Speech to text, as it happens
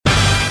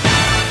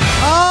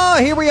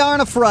here we are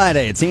on a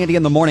Friday. It's Andy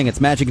in the morning.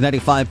 It's Magic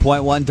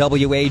 95.1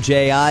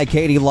 WAJI.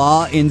 Katie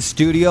Law in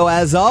studio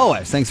as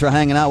always. Thanks for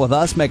hanging out with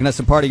us, making us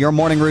a part of your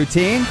morning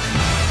routine.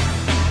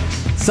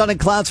 Sun and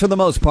clouds for the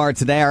most part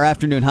today. Our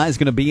afternoon high is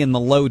going to be in the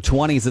low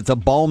 20s. It's a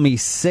balmy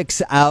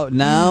 6 out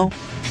now.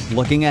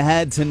 Looking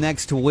ahead to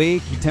next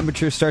week,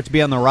 temperatures start to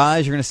be on the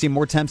rise. You're going to see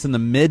more temps in the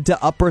mid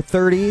to upper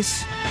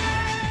 30s.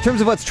 In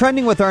terms of what's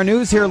trending with our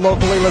news here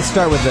locally, let's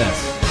start with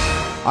this.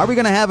 Are we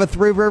going to have a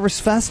Three Rivers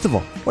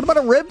Festival? What about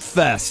a Rib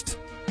Fest?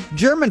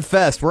 German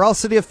Fest, where all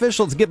city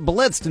officials get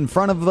blitzed in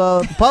front of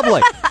the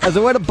public as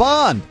a way to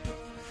bond.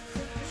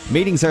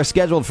 Meetings are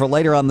scheduled for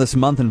later on this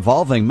month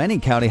involving many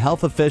county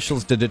health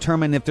officials to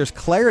determine if there's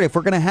clarity if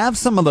we're going to have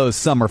some of those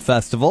summer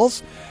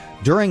festivals.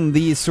 During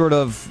these sort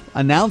of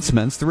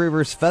announcements, the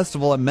Rivers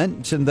Festival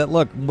mentioned that,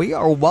 look, we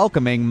are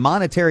welcoming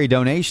monetary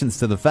donations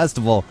to the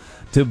festival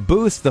to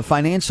boost the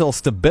financial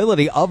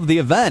stability of the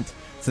event.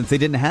 Since they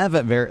didn't have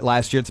it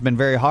last year, it's been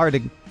very hard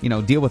to,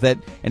 deal with it,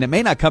 and it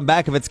may not come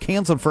back if it's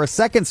canceled for a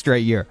second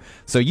straight year.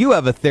 So you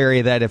have a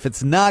theory that if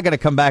it's not going to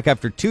come back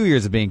after 2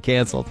 years of being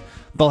canceled,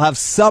 they'll have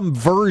some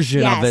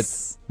version of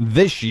it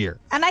this year.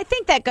 And I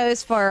think that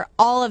goes for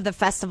all of the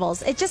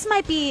festivals. It just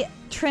might be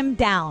trimmed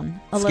down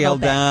a little bit.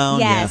 Scaled down.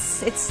 Yes.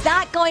 Yeah. It's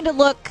not going to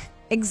look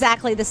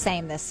exactly the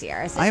same this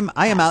year. I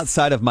am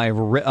outside of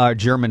my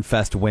German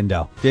Fest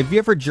window. Have you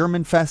ever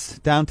German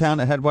Fest downtown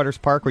at Headwaters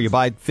Park where you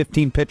buy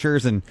 15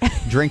 pitchers and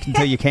drink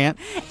until you can't?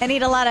 And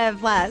eat a lot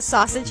of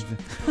sausage?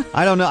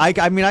 I don't know.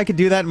 I mean, I could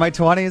do that in my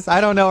 20s.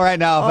 I don't know right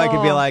now if I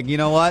could be like, you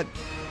know what?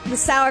 The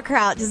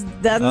sauerkraut just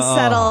doesn't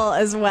settle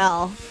as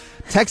well.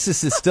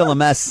 Texas is still a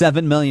mess.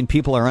 7 million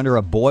people are under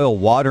a boil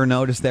water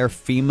notice there.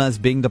 FEMA is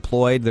being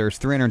deployed. There's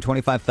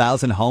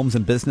 325,000 homes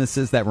and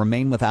businesses that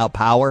remain without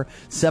power.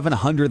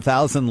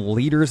 700,000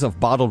 liters of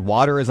bottled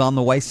water is on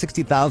the way.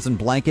 60,000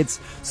 blankets.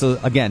 So,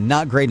 again,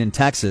 not great in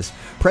Texas.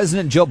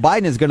 President Joe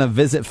Biden is going to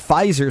visit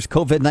Pfizer's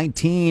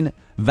COVID-19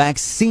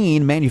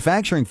 vaccine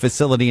manufacturing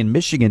facility in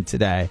Michigan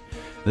today.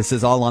 This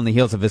is all on the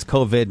heels of his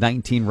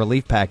COVID-19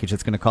 relief package.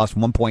 It's going to cost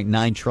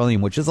 $1.9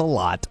 trillion, which is a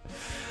lot.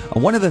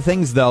 One of the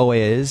things, though,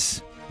 is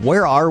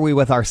where are we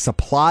with our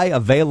supply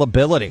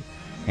availability?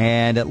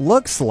 And it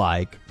looks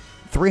like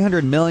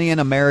 300 million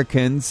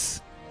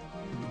Americans,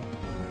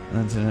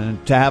 to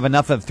have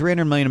enough of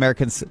 300 million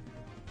Americans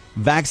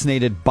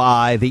vaccinated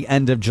by the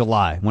end of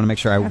July. I want to make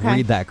sure I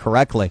read that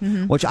correctly,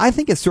 which I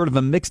think is sort of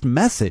a mixed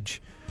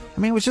message. I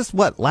mean, it was just,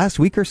 last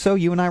week or so,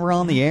 you and I were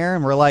on the air,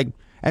 and we're like,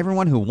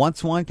 everyone who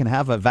wants one can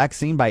have a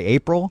vaccine by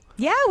April.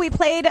 Yeah, we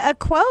played a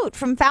quote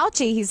from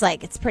Fauci. He's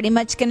like, it's pretty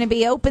much going to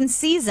be open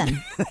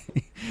season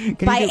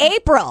by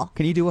April.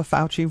 Can you do a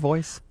Fauci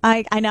voice?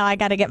 I know. I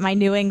got to get my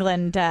New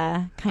England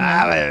kind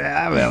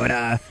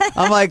of.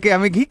 I'm like,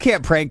 he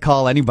can't prank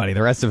call anybody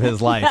the rest of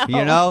his life. No.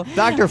 You know,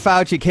 Dr.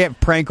 Fauci can't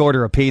prank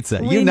order a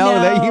pizza. You know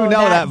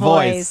that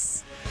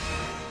voice.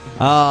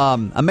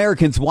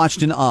 Americans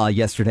watched in awe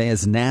yesterday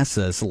as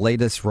NASA's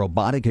latest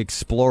robotic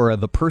explorer,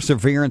 the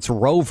Perseverance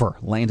rover,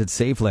 landed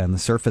safely on the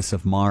surface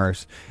of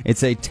Mars.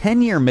 It's a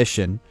 10-year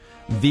mission.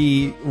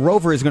 The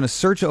rover is going to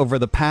search over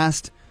the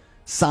past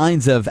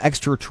signs of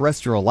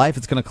extraterrestrial life.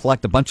 It's going to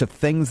collect a bunch of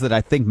things that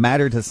I think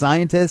matter to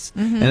scientists.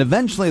 And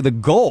eventually the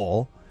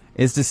goal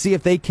is to see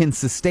if they can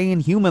sustain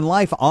human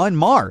life on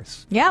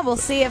Mars. Yeah, we'll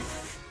see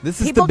if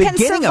people can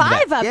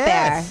survive up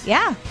there.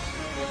 Yeah.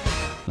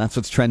 That's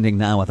what's trending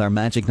now with our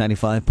Magic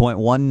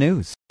 95.1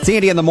 news. It's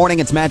Andy in the morning.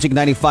 It's Magic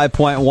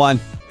 95.1.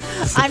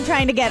 I'm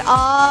trying to get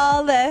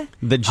all the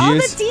juice. All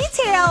the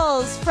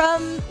details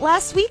from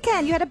last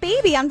weekend. You had a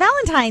baby on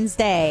Valentine's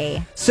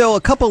Day. So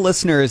a couple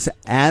listeners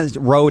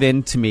wrote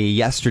in to me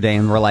yesterday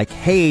and were like,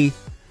 hey,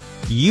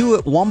 you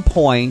at one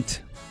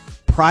point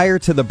prior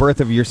to the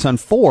birth of your son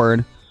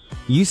Ford,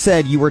 you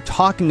said you were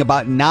talking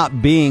about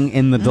not being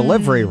in the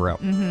delivery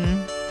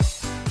room.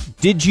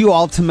 Did you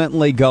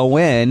ultimately go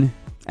in?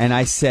 And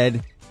I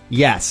said,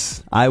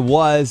 yes, I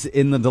was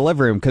in the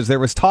delivery room because there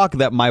was talk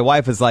that my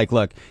wife was like,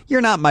 look, you're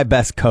not my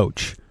best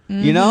coach.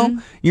 You know,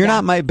 you're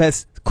not my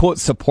best, quote,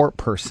 support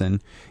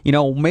person. You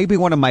know, maybe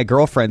one of my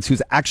girlfriends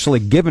who's actually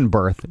given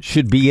birth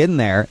should be in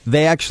there.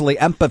 They actually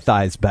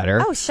empathize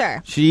better. Oh,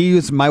 sure.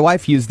 My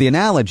wife used the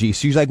analogy.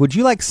 She's like, would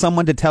you like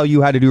someone to tell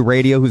you how to do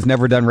radio who's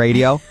never done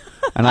radio?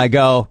 And I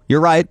go, you're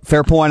right.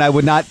 Fair point. I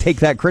would not take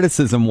that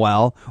criticism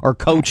well, or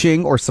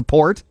coaching or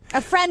support.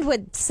 A friend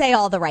would say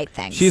all the right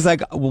things. She's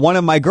like, one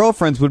of my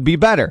girlfriends would be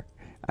better.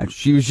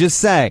 She was just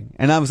saying.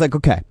 And I was like,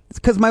 okay. It's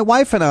because my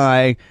wife and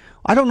I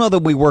don't know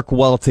that we work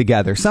well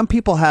together. Some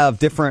people have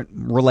different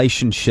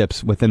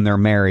relationships within their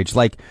marriage.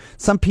 Like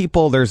some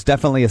people, there's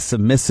definitely a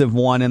submissive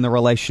one in the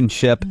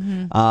relationship.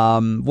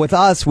 With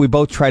us, we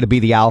both try to be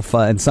the alpha,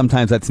 and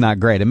sometimes that's not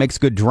great. It makes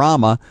good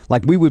drama.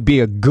 Like we would be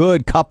a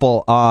good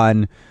couple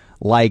on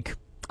like,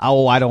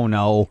 oh, I don't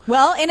know.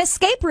 Well, in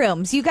escape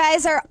rooms, you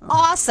guys are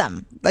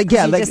awesome.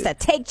 Just a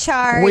take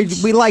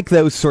charge. We like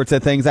those sorts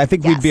of things. I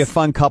think we'd be a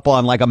fun couple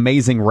on like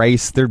Amazing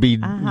Race. There'd be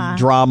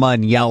drama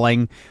and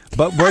yelling,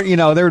 but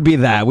there would be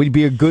that. We'd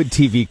be a good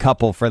TV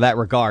couple for that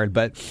regard.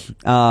 But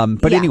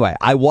anyway,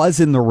 I was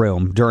in the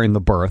room during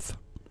the birth.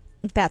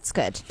 That's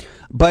good.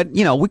 But,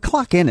 we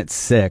clock in at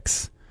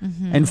 6.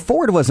 And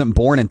Ford wasn't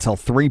born until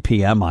 3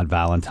 p.m. on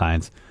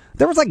Valentine's.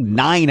 There was like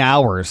 9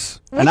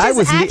 hours. Which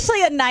is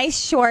actually a nice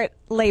short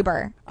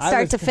labor,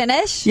 start to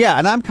finish. Yeah,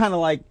 and I'm kind of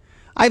like,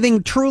 I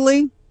think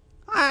truly,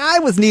 I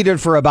was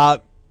needed for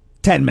about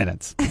 10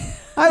 minutes.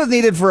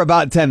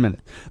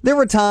 There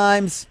were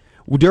times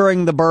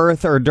during the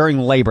birth or during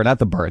labor, not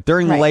the birth,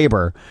 during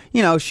labor,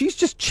 she's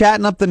just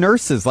chatting up the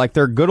nurses like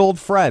they're good old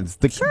friends.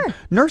 Sure.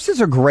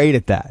 Nurses are great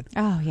at that.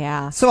 Oh,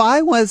 yeah. So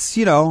I was,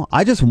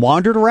 I just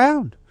wandered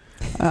around.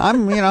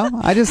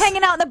 I just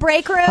hanging out in the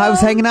break room. I was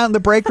hanging out in the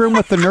break room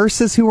with the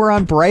nurses who were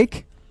on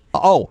break.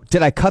 Oh,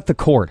 did I cut the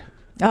cord?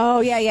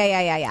 Oh,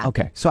 yeah.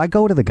 Okay, so I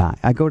go to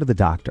the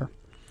doctor,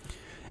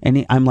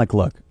 and I'm like,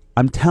 look,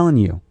 I'm telling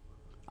you,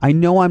 I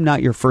know I'm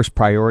not your first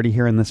priority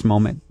here in this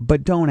moment,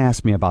 but don't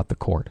ask me about the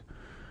cord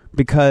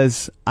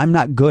because I'm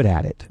not good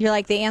at it. You're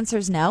like, the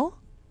answer's no?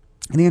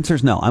 And the answer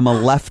is no. I'm a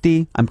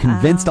lefty. I'm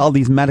convinced all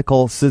these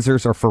medical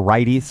scissors are for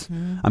righties.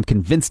 I'm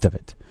convinced of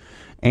it.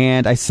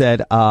 And I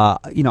said,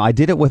 I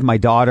did it with my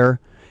daughter,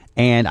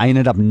 and I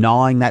ended up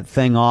gnawing that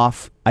thing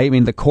off. I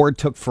mean, the cord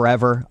took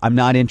forever. I'm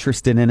not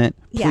interested in it.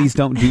 Please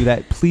don't do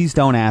that. Please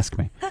don't ask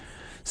me.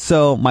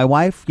 So my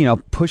wife,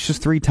 pushes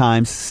 3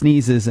 times,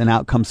 sneezes, and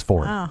out comes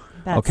Ford. Oh,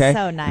 that's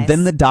so nice.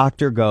 Then the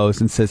doctor goes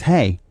and says,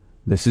 hey,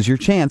 this is your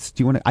chance.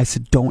 Do you want to? I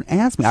said, don't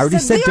ask me. I already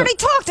said. We already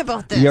talked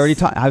about this. You already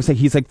talked. I was like,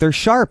 he's like, they're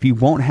sharp. You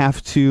won't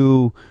have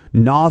to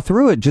gnaw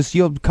through it. Just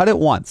you'll cut it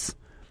once.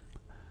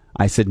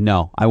 I said,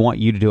 no, I want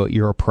you to do it.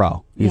 You're a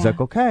pro. He's like,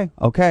 okay.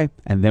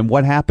 And then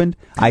what happened?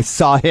 I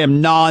saw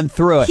him gnawing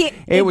through it.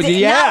 It was,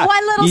 not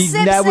one little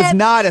sip. That was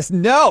not a,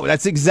 no,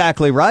 that's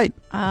exactly right.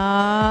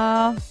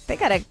 They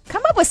got to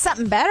come up with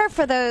something better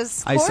for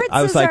those cord scissors.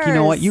 I was like, you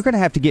know what? You're going to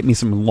have to get me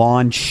some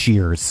lawn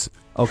shears.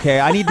 Okay,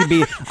 I need to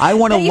be. I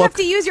want to look. You have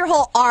to use your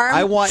whole arm.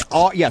 I want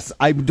all. Yes,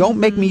 I don't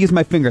make me use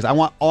my fingers. I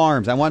want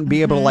arms. I want to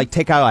be able to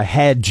take out a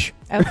hedge.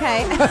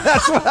 Okay,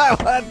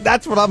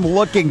 that's what I'm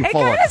looking for. It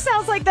kind of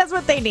sounds like that's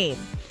what they need.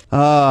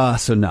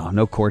 So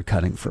no cord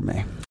cutting for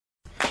me.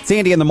 It's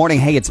Andy in the morning.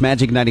 Hey, it's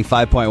Magic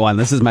 95.1.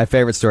 This is my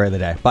favorite story of the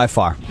day by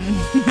far.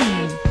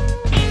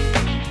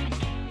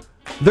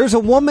 There's a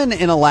woman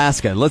in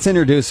Alaska. Let's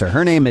introduce her.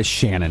 Her name is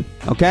Shannon.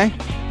 Okay,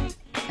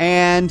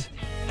 and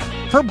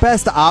her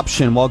best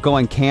option while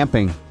going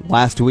camping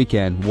last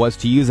weekend was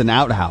to use an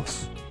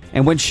outhouse.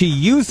 And when she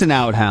used an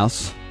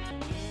outhouse,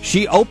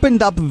 she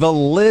opened up the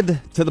lid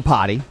to the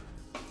potty,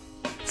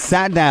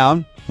 sat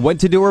down,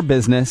 went to do her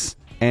business,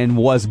 and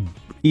was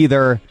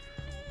either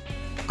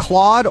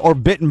clawed or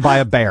bitten by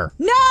a bear.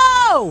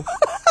 No!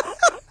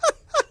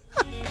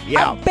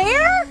 Yeah. A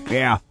bear?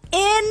 Yeah.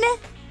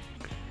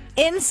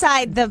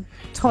 Inside the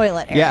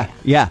toilet area.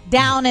 Yeah.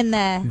 Down in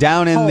the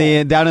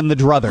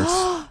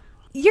druthers.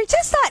 You're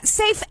just not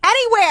safe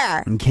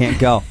anywhere. You can't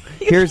go.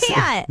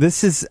 Can't.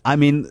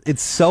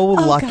 It's so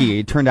lucky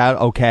it turned out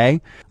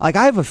okay. Like,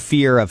 I have a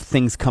fear of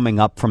things coming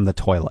up from the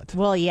toilet.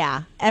 Well,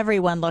 yeah.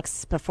 Everyone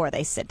looks before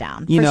they sit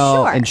down.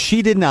 Sure. And And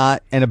she did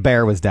not, and a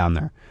bear was down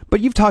there.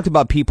 But you've talked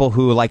about people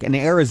who, like in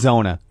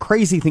Arizona,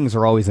 crazy things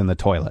are always in the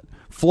toilet.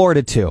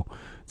 Florida, too.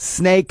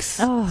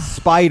 Snakes,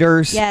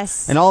 spiders,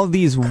 yes, and all of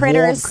these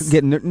critters.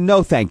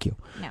 No, thank you.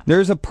 No.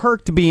 There's a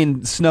perk to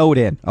being snowed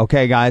in,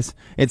 okay, guys?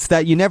 It's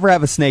that you never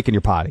have a snake in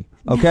your potty,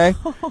 okay?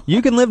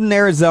 You can live in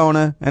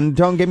Arizona, and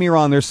don't get me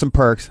wrong, there's some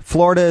perks.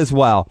 Florida as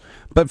well.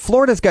 But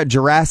Florida's got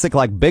Jurassic,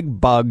 like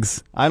big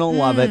bugs. I don't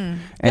love it. And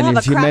you'll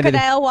have a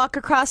crocodile walk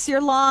across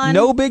your lawn.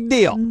 No big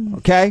deal,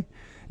 okay?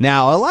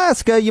 Now,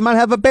 Alaska, you might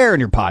have a bear in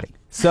your potty.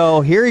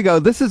 So here you go.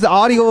 This is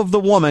audio of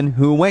the woman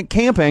who went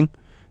camping,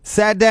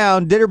 sat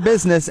down, did her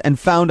business, and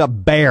found a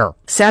bear.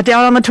 Sat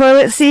down on the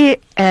toilet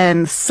seat,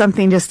 and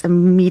something just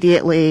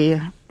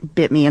immediately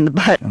bit me in the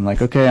butt. I'm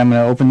like, okay, I'm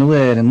going to open the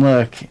lid and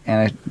look.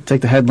 And I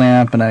take the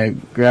headlamp, and I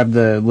grab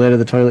the lid of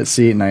the toilet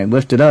seat, and I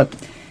lift it up.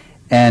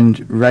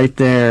 And right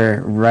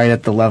there, right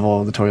at the level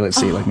of the toilet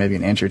seat, like maybe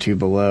an inch or two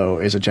below,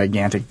 is a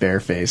gigantic bear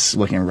face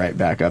looking right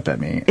back up at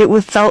me. It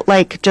felt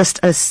like just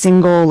a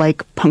single,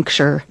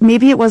 puncture.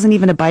 Maybe it wasn't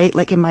even a bite,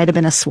 it might have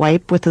been a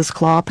swipe with his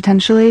claw,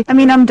 potentially. I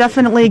mean, I'm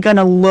definitely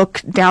gonna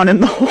look down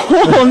in the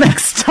hole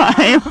next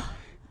time.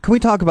 Can we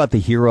talk about the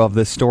hero of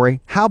this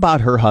story? How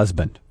about her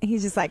husband?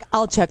 He's just like,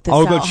 I'll check this out,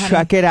 I'll go honey.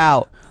 check it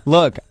out.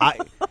 Look,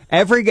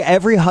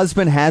 every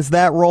husband has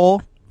that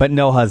role. But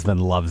no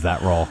husband loves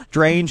that role.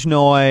 Strange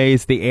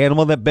noise, the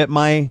animal that bit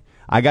I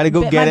got to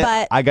go get it.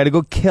 Butt. I got to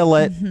go kill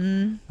it.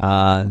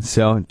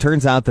 So it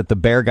turns out that the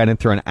bear got in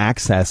through an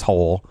access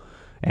hole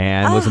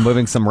and was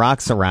moving some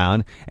rocks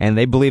around. And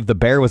they believe the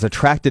bear was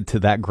attracted to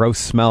that gross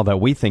smell that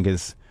we think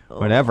is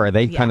whatever.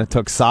 They kind of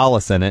took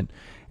solace in it.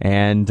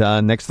 And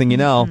next thing you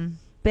know.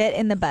 Bit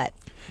in the butt.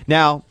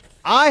 Now,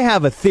 I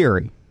have a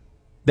theory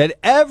that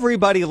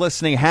everybody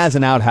listening has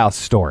an outhouse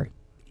story.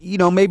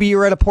 Maybe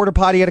you're at a porta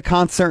potty at a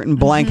concert and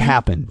blank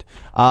happened.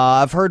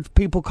 I've heard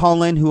people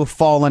call in who have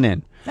fallen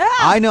in.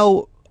 I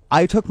know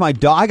I took my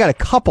dog. I got a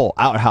couple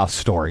outhouse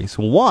stories.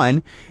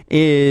 One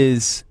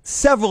is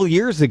several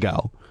years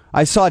ago,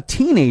 I saw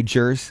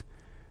teenagers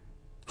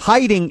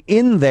hiding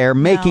in there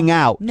making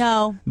out.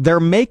 No. Their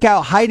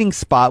make-out hiding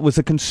spot was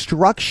a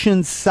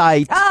construction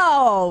site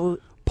Oh.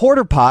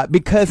 porta pot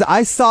because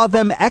I saw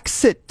them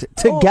exit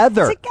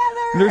together. Together.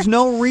 There's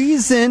no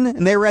reason.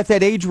 And they were at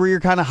that age where you're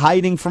kind of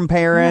hiding from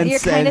parents. You're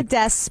kind of and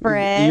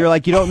desperate. You're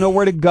like, you don't know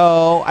where to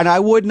go. And I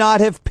would not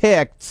have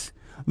picked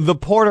the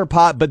porta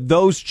pot, but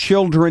those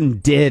children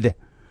did.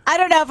 I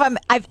don't know if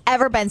I've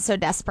ever been so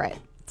desperate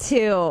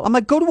to. I'm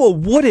like, go to a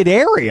wooded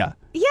area.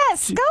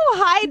 Yes, go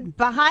hide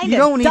behind You a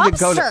don't need dumpster. to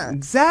go to.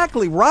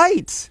 Exactly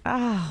right.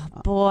 Oh,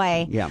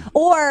 boy. Yeah.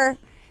 Or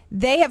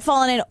they have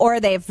fallen in,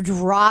 or they've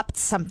dropped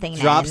something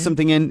Drop in.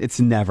 something in, it's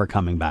never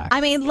coming back. I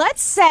mean,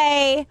 let's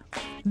say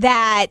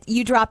that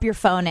you drop your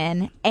phone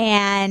in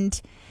and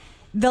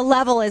the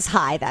level is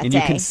high that And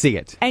day. you can see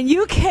it. And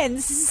you can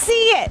see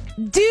it.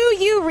 Do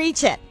you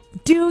reach it?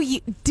 Do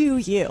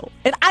you?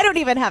 And I don't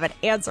even have an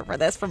answer for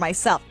this for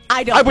myself.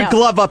 I don't I would know.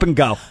 glove up and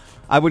go.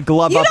 I would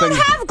glove You up don't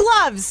and have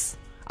gloves.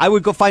 I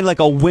would go find like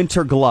a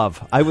winter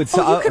glove. I would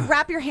Oh, you could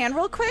wrap your hand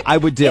real quick? I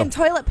would do. In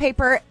toilet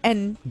paper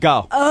and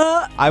go.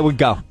 I would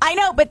go. I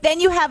know, but then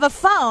you have a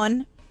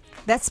phone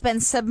that's been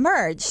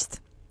submerged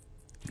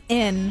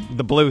in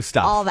The blue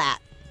stuff. all that.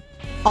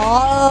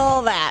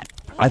 All that.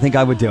 I think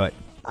I would do it.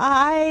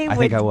 I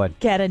think I would.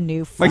 get a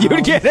new phone. Like you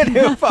would get a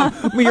new phone.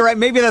 Well, you're right.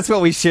 Maybe that's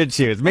what we should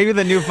choose. Maybe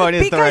the new phone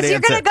is the right Because you're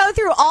answer. going to go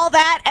through all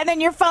that, and then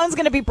your phone's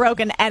going to be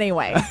broken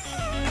anyway.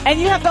 And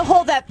you have to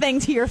hold that thing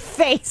to your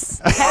face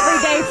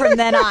every day from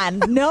then on,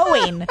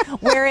 knowing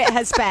where it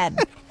has been.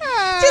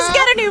 Just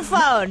get a new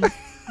phone.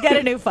 Get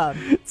a new phone.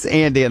 It's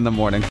Andy in the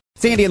morning.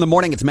 It's Andy in the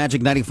morning. It's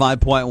Magic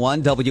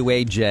 95.1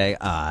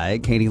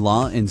 WAJI. Katie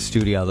Law in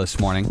studio this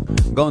morning.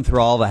 I'm going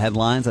through all the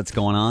headlines that's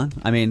going on.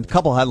 I mean, a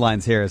couple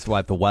headlines here is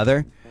what? The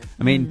weather.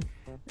 I mean,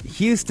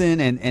 Houston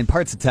and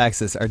parts of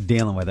Texas are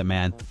dealing with it,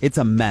 man. It's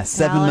a mess.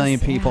 7 million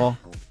people.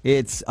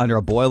 It's under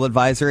a boil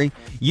advisory.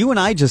 You and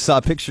I just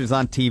saw pictures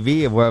on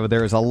TV of where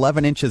there was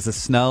 11 inches of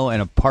snow in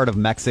a part of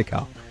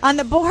Mexico. On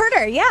the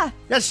border, yeah.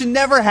 That should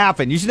never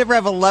happen. You should never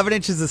have 11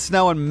 inches of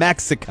snow in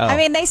Mexico. I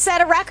mean, they set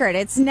a record.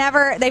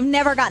 They've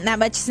never gotten that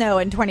much snow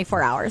in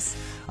 24 hours.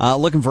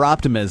 Looking for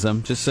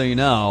optimism, just so you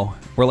know.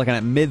 We're looking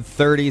at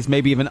mid-30s,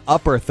 maybe even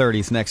upper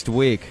 30s next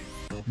week.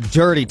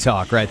 Dirty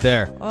talk right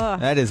there. Ugh.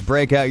 That is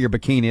break out your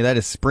bikini. That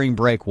is spring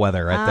break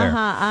weather right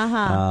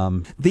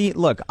there.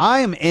 Look, I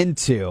am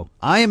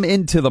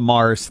into the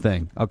Mars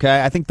thing.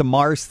 Okay, I think the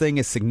Mars thing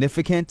is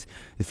significant.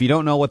 If you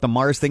don't know what the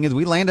Mars thing is,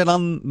 we landed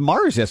on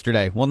Mars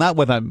yesterday. Well, not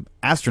with an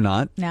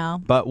astronaut,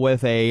 No. but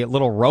with a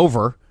little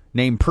rover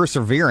named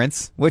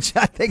Perseverance, which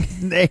I think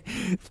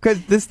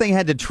because this thing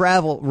had to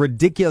travel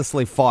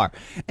ridiculously far.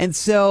 And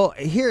so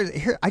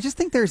here, I just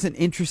think there's an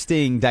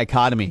interesting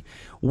dichotomy.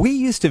 We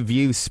used to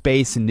view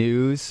space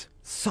news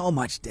so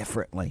much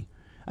differently.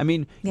 I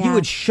mean, you Yeah.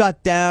 would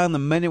shut down the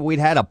minute we'd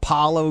had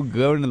Apollo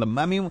go into the.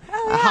 I mean,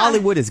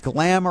 Hollywood is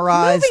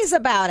glamorized. Movies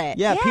about it.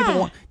 Yeah, people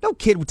want. No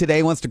kid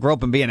today wants to grow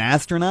up and be an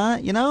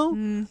astronaut. You know,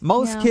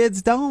 most no.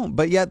 kids don't.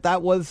 But yet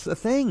that was a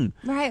thing.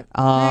 Right.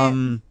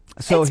 right.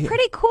 So it's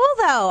pretty cool,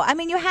 though. I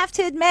mean, you have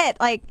to admit,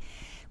 like,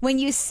 when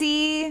you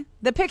see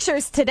the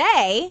pictures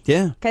today,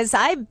 Yeah. because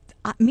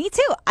me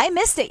too, I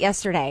missed it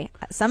yesterday.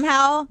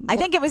 Somehow, I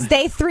think it was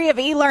day 3 of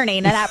e-learning,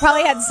 and that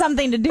probably had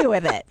something to do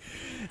with it.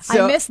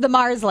 So- I missed the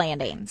Mars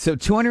landing. So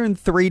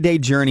 203-day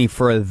journey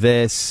for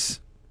this,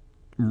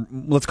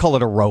 let's call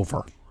it a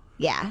rover.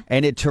 Yeah.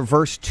 And it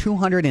traversed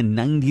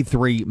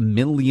 293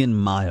 million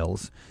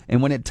miles.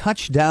 And when it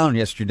touched down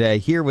yesterday,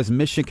 here was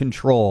Mission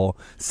Control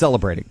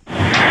celebrating.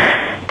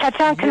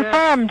 Touchdown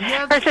confirmed.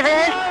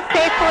 Perseverance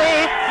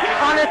safely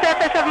on the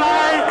surface of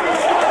Mars,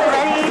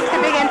 ready to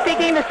begin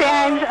seeking the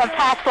signs of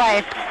past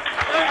life.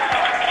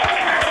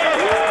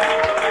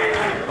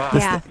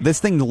 This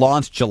thing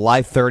launched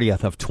July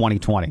 30th of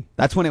 2020.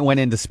 That's when it went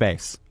into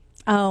space.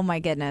 Oh, my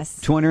goodness.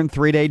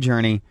 203-day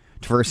journey,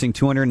 traversing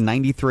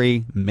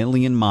 293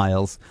 million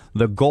miles.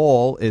 The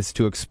goal is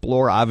to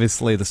explore,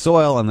 obviously, the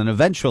soil and then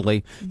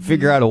eventually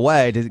figure out a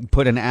way to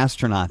put an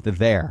astronaut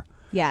there.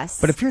 Yes.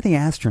 But if you're the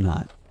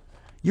astronaut,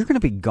 you're going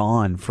to be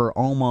gone for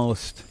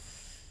almost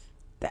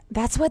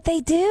that's what they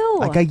do.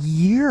 like a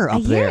year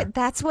up there.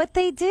 That's what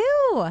they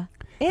do.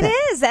 It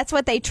is. That's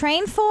what they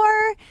train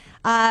for.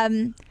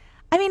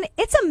 I mean,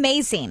 it's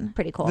amazing.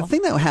 Pretty cool. The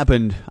thing that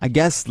happened, I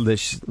guess,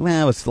 it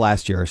was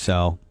last year or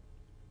so,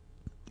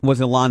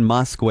 was Elon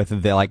Musk with the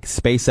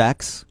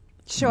SpaceX,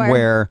 Sure.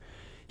 where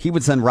he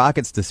would send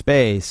rockets to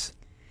space,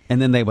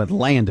 and then they would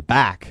land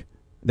back.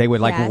 They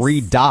would Yes.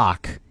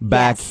 redock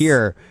back Yes.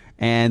 here,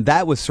 and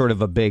that was sort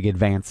of a big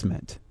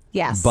advancement.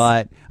 Yes.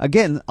 But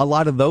again, a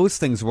lot of those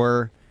things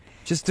were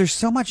just there's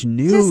so much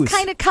news. Just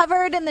kind of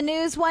covered in the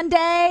news one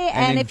day,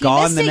 and then if you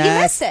gone miss the it, you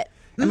next. miss it.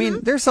 I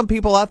mean, there's some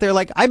people out there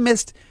I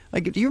missed.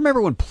 Do you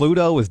remember when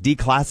Pluto was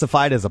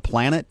declassified as a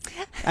planet?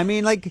 I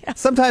mean,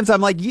 sometimes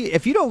I'm like,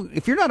 if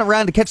you're not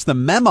around to catch the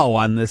memo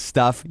on this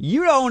stuff,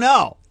 you don't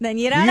know. Then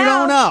you don't know. You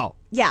don't know.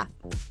 Yeah.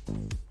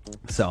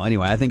 So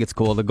anyway, I think it's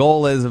cool. The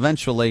goal is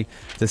eventually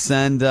to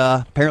send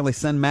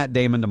Matt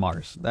Damon to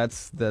Mars.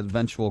 That's the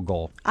eventual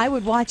goal. I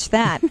would watch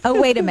that. Oh,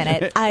 wait a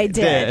minute. I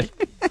did.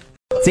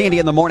 It's Andy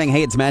in the morning.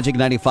 Hey, it's Magic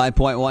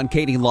 95.1.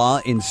 Katie Law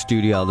in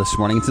studio this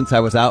morning. Since I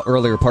was out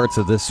earlier parts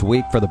of this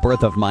week for the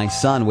birth of my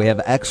son, we have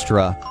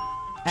extra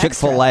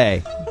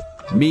Chick-fil-A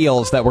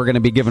meals that we're going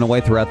to be giving away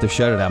throughout the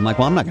show today. I'm like,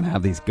 well, I'm not going to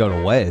have these go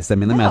to waste. I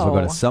mean, they might as well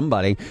go to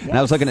somebody. Yes. And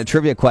I was looking at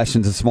trivia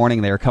questions this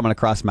morning. They were coming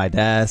across my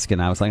desk,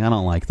 and I was like, I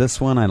don't like this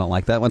one. I don't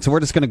like that one. So we're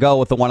just going to go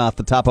with the one off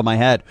the top of my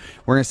head.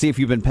 We're going to see if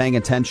you've been paying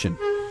attention.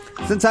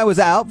 Since I was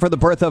out for the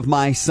birth of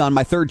my son,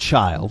 my third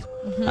child,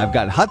 I've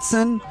got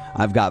Hudson,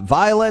 I've got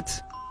Violet,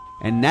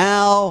 and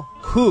now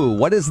who?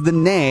 What is the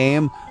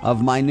name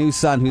of my new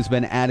son who's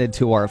been added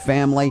to our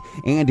family?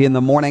 Andy in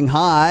the morning.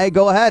 Hi,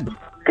 go ahead.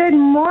 Good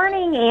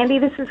morning, Andy.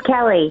 This is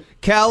Kelly.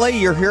 Kelly,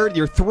 you're here.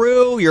 You're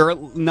through. You're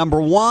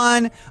number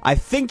one. I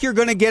think you're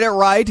going to get it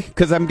right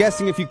because I'm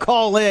guessing if you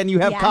call in, you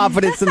have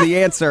confidence in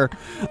the answer.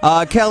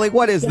 Kelly,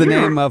 what is the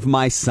name of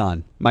my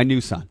son, my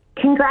new son?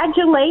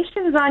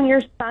 Congratulations on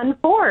your son,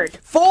 Ford.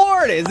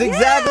 Ford is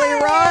exactly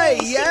right.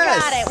 She Yes.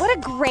 got it. What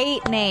a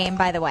great name,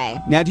 by the way.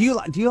 Now, do you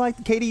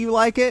like Katie? You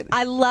like it?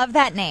 I love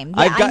that name.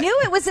 Yeah, I knew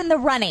it was in the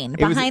running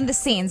behind the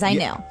scenes. I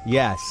knew.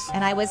 Yes.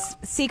 And I was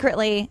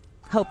secretly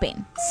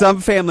hoping. Some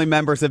family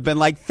members have been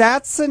like,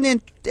 it's a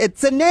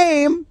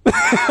name.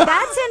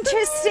 That's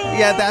interesting.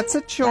 Yeah, that's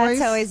a choice.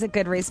 That's always a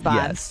good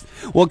response.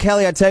 Yes. Well,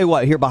 Kelly, I tell you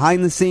what, here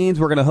behind the scenes,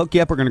 we're going to hook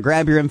you up. We're going to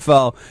grab your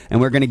info,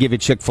 and we're going to give you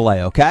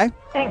Chick-fil-A, okay?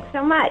 Thanks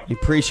so much.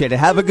 Appreciate it.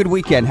 Have a good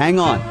weekend. Hang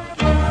on.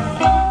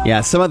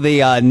 Yeah, some of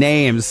the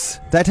names.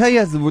 Did I tell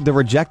you the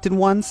rejected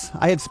ones?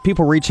 I had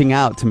people reaching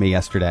out to me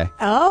yesterday.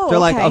 Oh, They're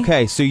like,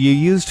 okay, so you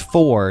used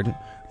Ford.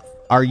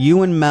 Are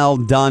you and Mel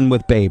done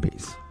with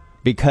babies?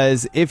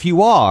 Because if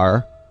you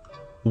are,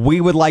 we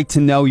would like to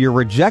know your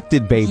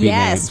rejected baby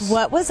names. Yes,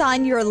 what was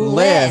on your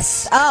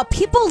list? Oh,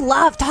 people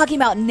love talking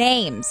about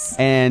names.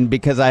 And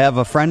because I have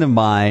a friend of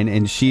mine,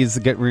 and she's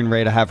getting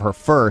ready to have her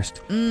first,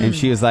 and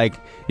she was like,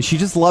 she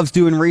just loves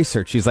doing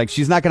research. She's like,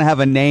 she's not going to have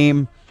a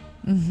name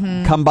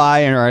come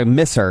by or I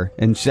miss her,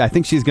 and I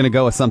think she's going to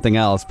go with something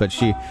else. But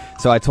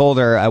so I told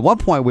her at one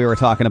point we were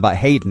talking about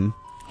Hayden.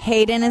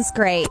 Hayden is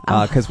great.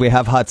 Because we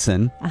have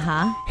Hudson.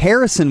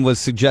 Harrison was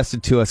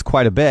suggested to us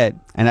quite a bit,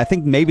 and I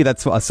think maybe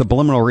that's a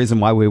subliminal reason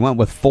why we went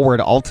with Ford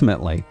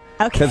ultimately.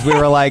 Okay. Because we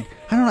were like,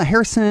 I don't know,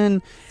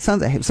 Harrison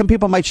sounds. Some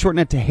people might shorten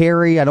it to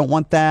Harry. I don't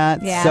want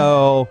that. Yeah.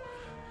 So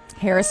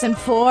Harrison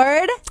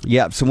Ford.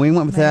 Yep. So we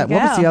went with that.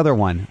 What was the other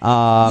one?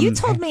 You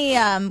told me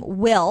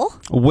Will.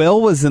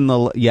 Will was in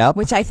the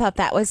which I thought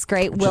that was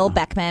great. Will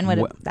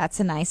Beckman. That's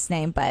a nice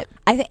name, but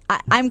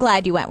I'm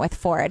glad you went with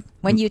Ford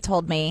when you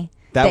told me.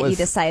 You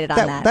decided on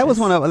that. That was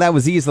that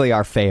was easily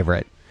our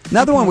favorite.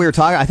 Another one we were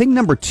talking, I think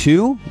number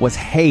 2 was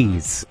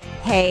Hayes.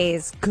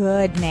 Hayes,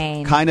 good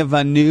name. Kind of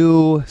a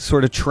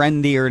sort of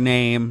trendier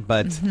name,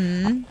 but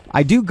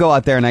I do go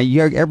out there and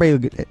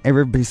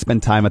everybody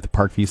spend time at the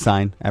Parkview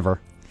sign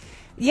ever.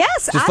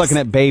 Yes. Just looking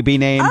at baby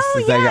names.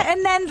 Oh, yeah.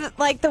 And then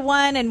like the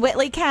one in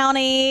Whitley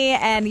County,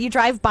 and you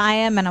drive by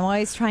them, and I'm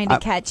always trying to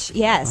catch.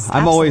 Yes.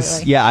 I'm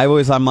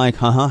like,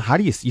 how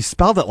do you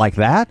spelled it like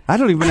that? I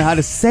don't even know how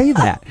to say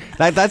that.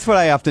 That's what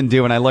I often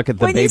do when I look at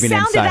the baby name sign. When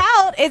you sound it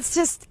out, it's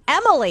just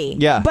Emily.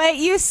 Yeah. But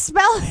they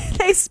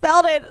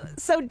spelled it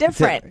so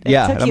different.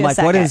 Yeah. It took I'm you like,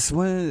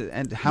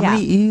 and how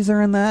many E's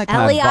are in that? Can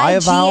I buy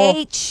a vowel?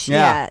 Leigh.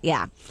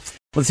 Yeah.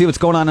 Let's see what's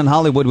going on in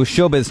Hollywood with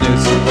showbiz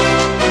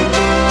news.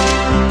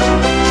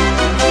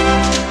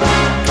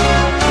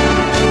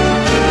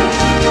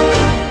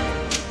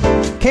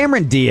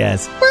 Cameron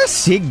Diaz,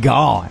 where's she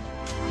gone?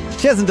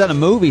 She hasn't done a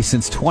movie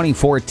since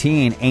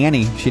 2014.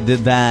 Annie, she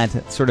did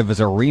that sort of as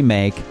a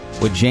remake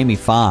with Jamie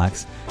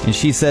Foxx. And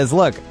she says,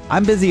 look,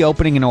 I'm busy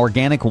opening an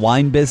organic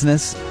wine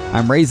business.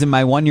 I'm raising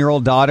my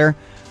 1-year-old daughter.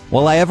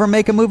 Will I ever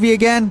make a movie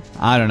again?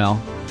 I don't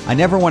know. I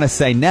never want to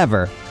say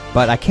never,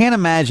 but I can't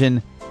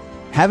imagine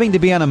having to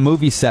be on a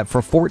movie set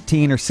for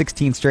 14 or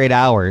 16 straight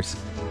hours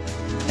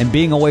and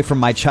being away from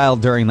my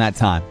child during that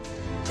time.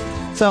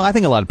 So I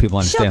think a lot of people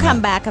understand She'll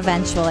come back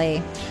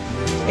eventually.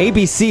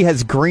 ABC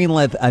has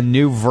greenlit a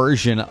new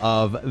version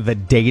of The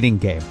Dating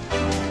Game.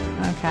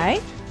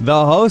 Okay.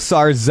 The hosts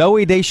are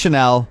Zooey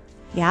Deschanel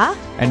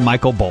and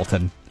Michael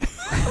Bolton.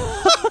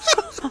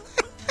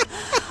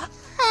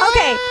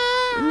 Okay,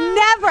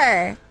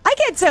 never. I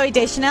get Zooey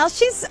Deschanel.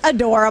 She's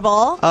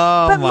adorable.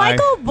 Oh, but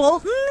Michael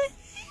Bolton?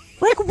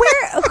 Like,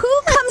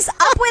 who comes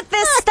up with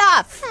this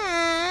stuff?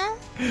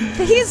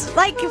 He's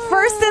like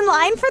first in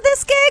line for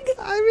this gig?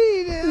 I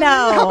mean, no.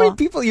 How many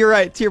people, you're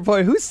right, to your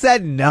point, who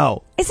said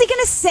no? Is he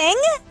going to sing?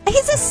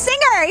 He's a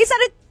singer. He's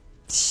not a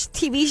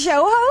TV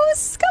show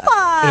host. Come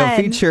on.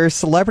 It'll feature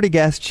celebrity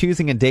guests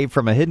choosing a date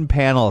from a hidden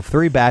panel of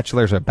 3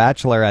 bachelors or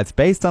bachelorettes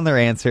based on their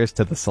answers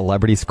to the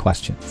celebrities'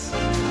 questions.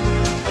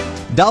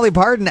 Dolly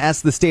Parton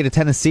asked the state of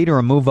Tennessee to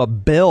remove a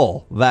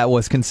bill that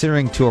was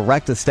considering to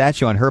erect a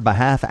statue on her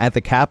behalf at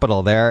the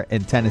Capitol there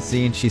in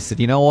Tennessee. And she said,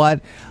 you know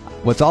what?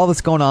 With all that's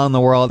going on in the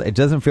world, it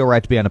doesn't feel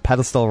right to be on a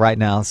pedestal right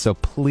now, so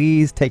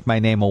please take my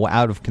name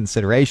out of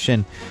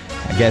consideration.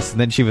 I guess. And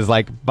then she was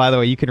like, by the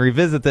way, you can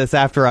revisit this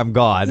after I'm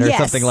gone, or Yes.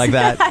 something like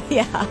that.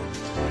 Yeah.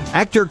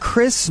 Actor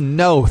Chris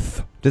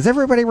Noth. Does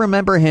everybody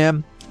remember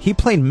him? He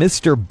played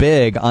Mr.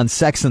 Big on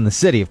Sex and the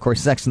City. Of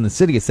course, Sex and the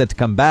City is set to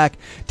come back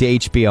to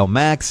HBO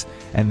Max,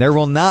 and there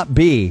will not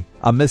be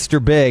a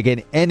Mr. Big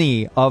in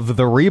any of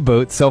the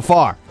reboots so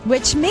far.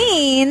 Which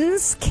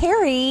means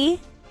Carrie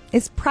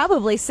is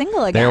probably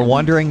single again. They're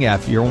wondering,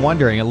 if you're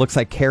wondering, it looks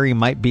like Carrie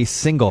might be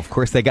single. Of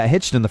course, they got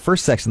hitched in the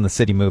first Sex and the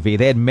City movie.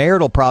 They had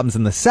marital problems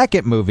in the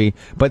second movie,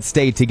 but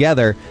stayed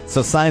together.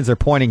 So signs are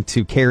pointing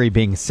to Carrie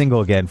being single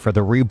again for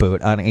the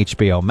reboot on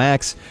HBO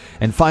Max.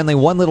 And finally,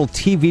 one little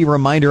TV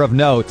reminder of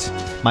note.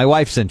 My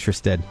wife's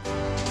interested.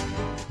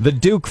 The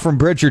Duke from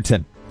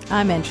Bridgerton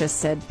I'm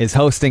interested. is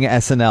hosting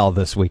SNL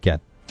this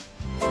weekend.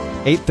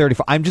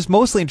 8:34. I'm just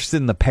mostly interested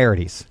in the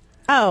parodies.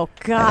 Oh,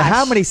 gosh.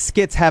 How many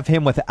skits have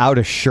him without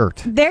a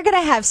shirt? They're going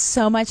to have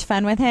so much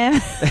fun with him.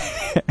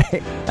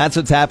 That's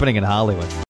what's happening in Hollywood.